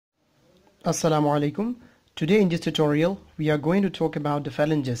Assalamu alaikum. Today in this tutorial we are going to talk about the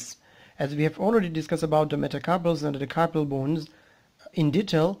phalanges. As we have already discussed about the metacarpals and the carpal bones in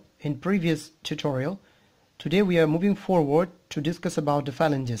detail in previous tutorial, today we are moving forward to discuss about the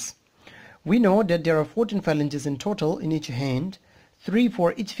phalanges. We know that there are 14 phalanges in total in each hand, 3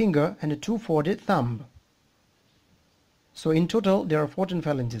 for each finger and 2 for the thumb. So in total there are 14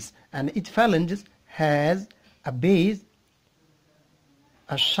 phalanges, and each phalange has a base,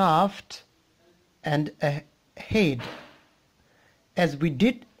 a shaft and a head. As we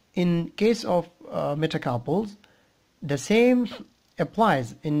did in case of metacarpals, the same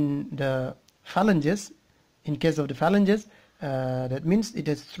applies in the phalanges. In case of the phalanges, that means it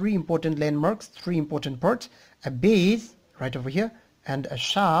has 3 important landmarks, 3 important parts: a base right over here, and a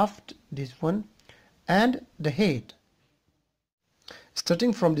shaft, this one, and the head.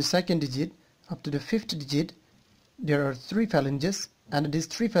 Starting from the 2nd digit up to the 5th digit, there are 3 phalanges, and these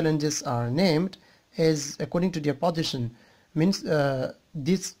 3 phalanges are named as according to their position. Means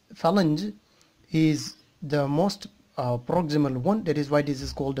this phalange is the most proximal one. That is why this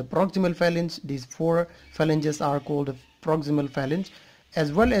is called the proximal phalange. These 4 phalanges are called the proximal phalange,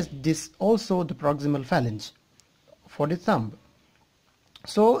 as well as this also the proximal phalange for the thumb.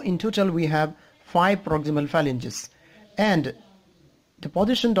 So in total we have 5 proximal phalanges, and the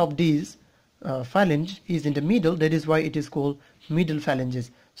position of these phalange is in the middle. That is why it is called middle phalanges.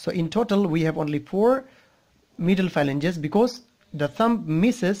 So in total we have only 4 middle phalanges because the thumb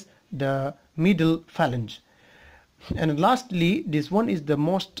misses the middle phalange. And lastly, this one is the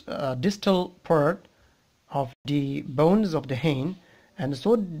most distal part of the bones of the hand, and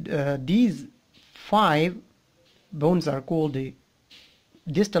so these 5 bones are called the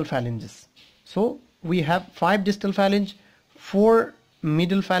distal phalanges. So we have 5 distal phalange, 4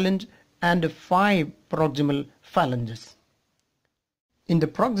 middle phalange, and 5 proximal phalanges. In the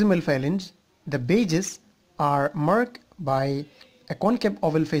proximal phalange, the bases are marked by a concave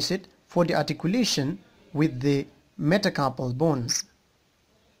oval facet for the articulation with the metacarpal bones.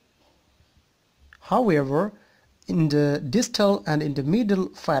 However, in the distal and in the middle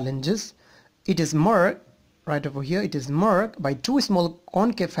phalanges, it is marked right over here. It is marked by 2 small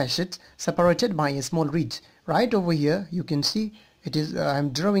concave facets separated by a small ridge. Right over here you can see it is I'm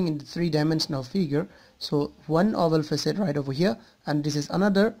drawing in the 3-dimensional figure. So one oval facet right over here, and this is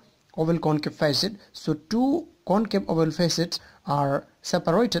another oval concave facet. So 2 concave oval facets are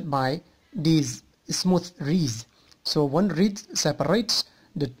separated by these smooth ridges. So one ridge separates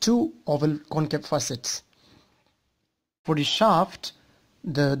the 2 oval concave facets. For the shaft,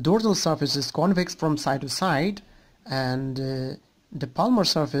 the dorsal surface is convex from side to side, and the palmar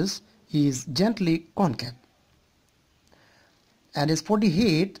surface is gently concave. And as for the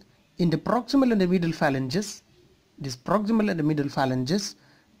head, in the proximal and the middle phalanges, this proximal and the middle phalanges,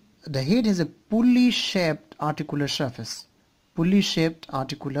 the head has a pulley-shaped articular surface. Pulley-shaped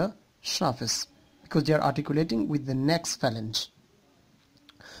articular surface, because they are articulating with the next phalange.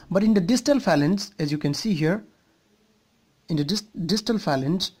 But in the distal phalange, as you can see here, in the distal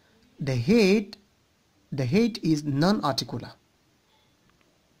phalange, the head is non-articular.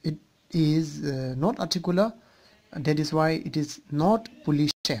 It is not articular. That is why it is not pulley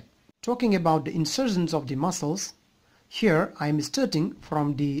shaped. Talking about the insertions of the muscles, here I am starting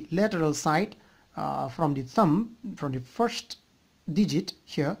from the lateral side, from the thumb, from the 1st digit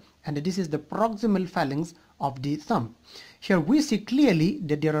here, and this is the proximal phalanx of the thumb. Here we see clearly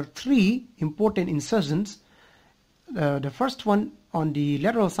that there are 3 important insertions. The first one on the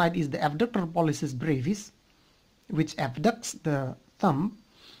lateral side is the abductor pollicis brevis, which abducts the thumb,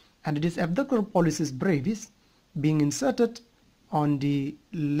 and this abductor pollicis brevis being inserted on the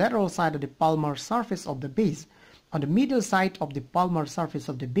lateral side of the palmar surface of the base. On the middle side of the palmar surface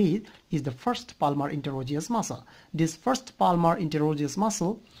of the base is the first palmar interosseous muscle. This first palmar interosseous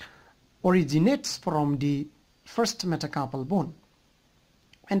muscle originates from the first metacarpal bone.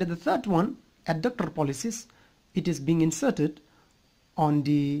 And the third one, adductor pollicis, it is being inserted on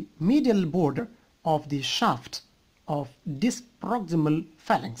the medial border of the shaft of this proximal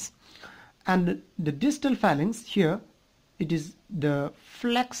phalanx. And the distal phalanx here, it is the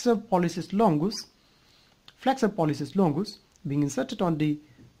flexor pollicis longus being inserted on the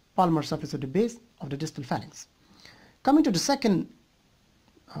palmar surface of the base of the distal phalanx. Coming to the 2nd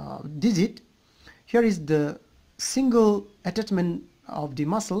digit, here is the single attachment of the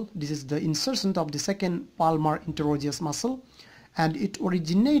muscle. This is the insertion of the 2nd palmar interosseous muscle, and it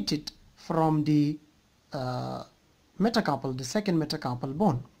originated from the metacarpal, the 2nd metacarpal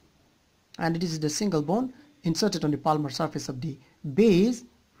bone, and it is the single bone inserted on the palmar surface of the base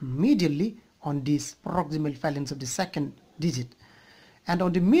medially on this proximal phalanx of the 2nd digit. And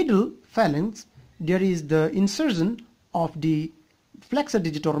on the middle phalanx there is the insertion of the flexor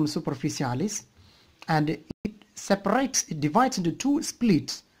digitorum superficialis, and it divides into two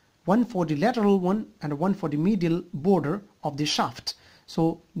splits, one for the lateral one and one for the medial border of the shaft.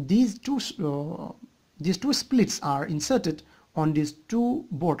 So these two splits are inserted on these two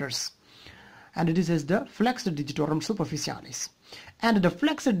borders, and this is the flexor digitorum superficialis. And the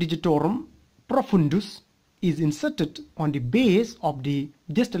flexor digitorum profundus is inserted on the base of the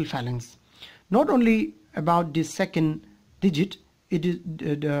distal phalanx. Not only about this second digit, it is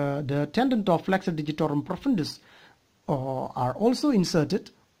the tendon of flexor digitorum profundus are also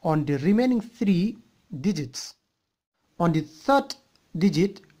inserted on the remaining three digits. On the third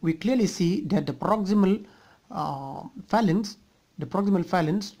digit, we clearly see that the proximal phalanx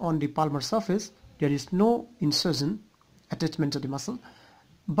on the palmar surface, there is no insertion attachment to the muscle,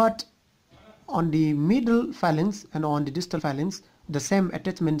 but on the middle phalanx and on the distal phalanx, the same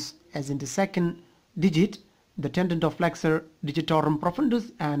attachments as in the second digit, the tendon of flexor digitorum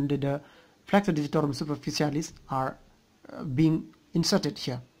profundus and the flexor digitorum superficialis are being inserted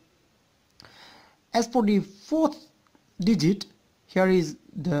here. As for the fourth digit, here is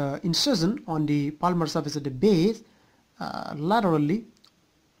the insertion on the palmar surface at the base, laterally,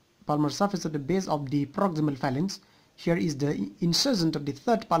 palmar surface at the base of the proximal phalanx. Here is the insertion of the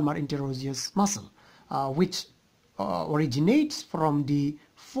third palmar interosseous muscle, which originates from the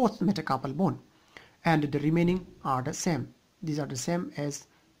fourth metacarpal bone, and the remaining are the same. These are the same as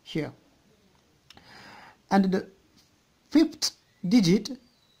here. And the fifth digit,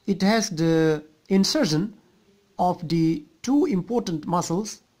 it has the insertion of the two important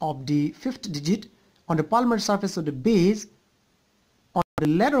muscles of the fifth digit on the palmar surface of the base. On the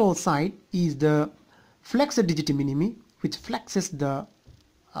lateral side is the flexor digiti minimi, which flexes the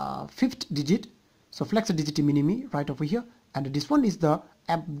fifth digit. So flexor digiti minimi right over here, and this one is the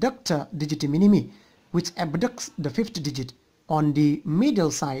abductor digiti minimi, which abducts the fifth digit on the medial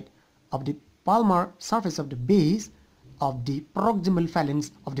side of the palmar surface of the base of the proximal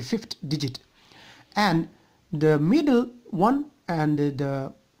phalanx of the fifth digit. And the middle one and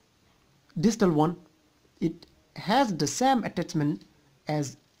the distal one, it has the same attachment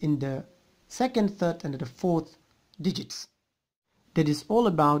as in the second, third and the fourth digits. That is all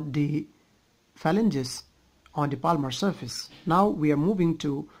about the phalanges on the palmar surface. Now we are moving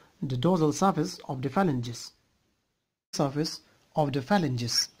to the dorsal surface of the phalanges.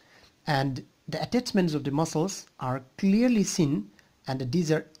 And the attachments of the muscles are clearly seen, and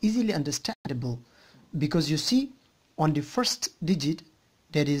these are easily understandable, because you see on the first digit,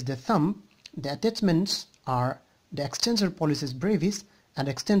 that is the thumb, the attachments are the extensor pollicis brevis and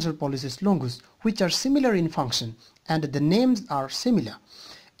extensor pollicis longus, which are similar in function, and the names are similar,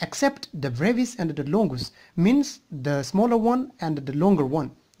 except the brevis and the longus means the smaller one and the longer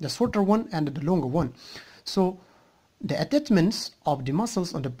one, the shorter one and the longer one. So the attachments of the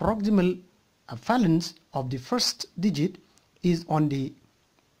muscles on the proximal phalanx of the first digit is on the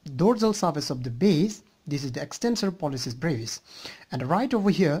dorsal surface of the base. This is the extensor pollicis brevis, and right over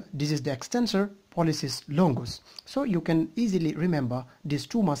here this is the extensor pollicis longus. So you can easily remember these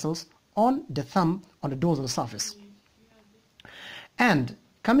two muscles on the thumb on the dorsal surface. And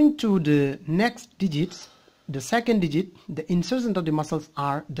coming to the next digits, the second digit, the insertion of the muscles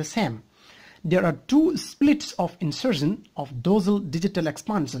are the same. There are two splits of insertion of dorsal digital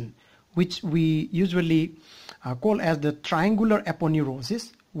expansion, which we usually call as the triangular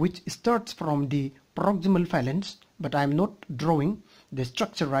aponeurosis, which starts from the proximal phalanx, but I am not drawing the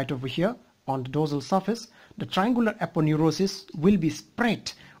structure right over here on the dorsal surface. The triangular aponeurosis will be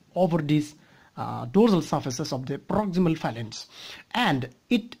spread over these dorsal surfaces of the proximal phalanx, and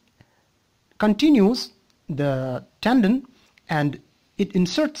it continues the tendon and it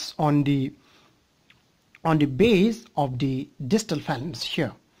inserts on the base of the distal phalanx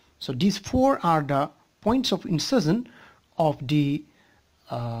here. So these four are the points of insertion of the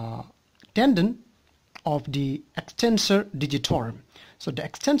tendon of the extensor digitorum. So the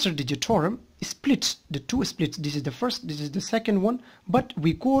extensor digitorum splits, the two splits. This is the first, this is the second one, but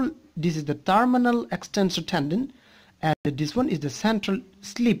we call this is the terminal extensor tendon, and this one is the central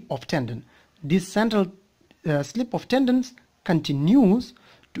slip of tendon. This central slip of tendons continues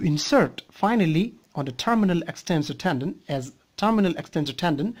to insert finally on the terminal extensor tendon as terminal extensor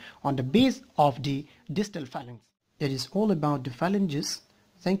tendon on the base of the distal phalanx. That is all about the phalanges.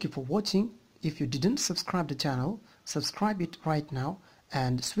 Thank you for watching. If you didn't subscribe the channel, subscribe it right now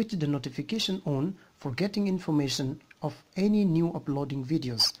and switch the notification on for getting information of any new uploading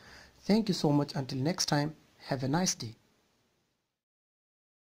videos. Thank you so much. Until next time, have a nice day.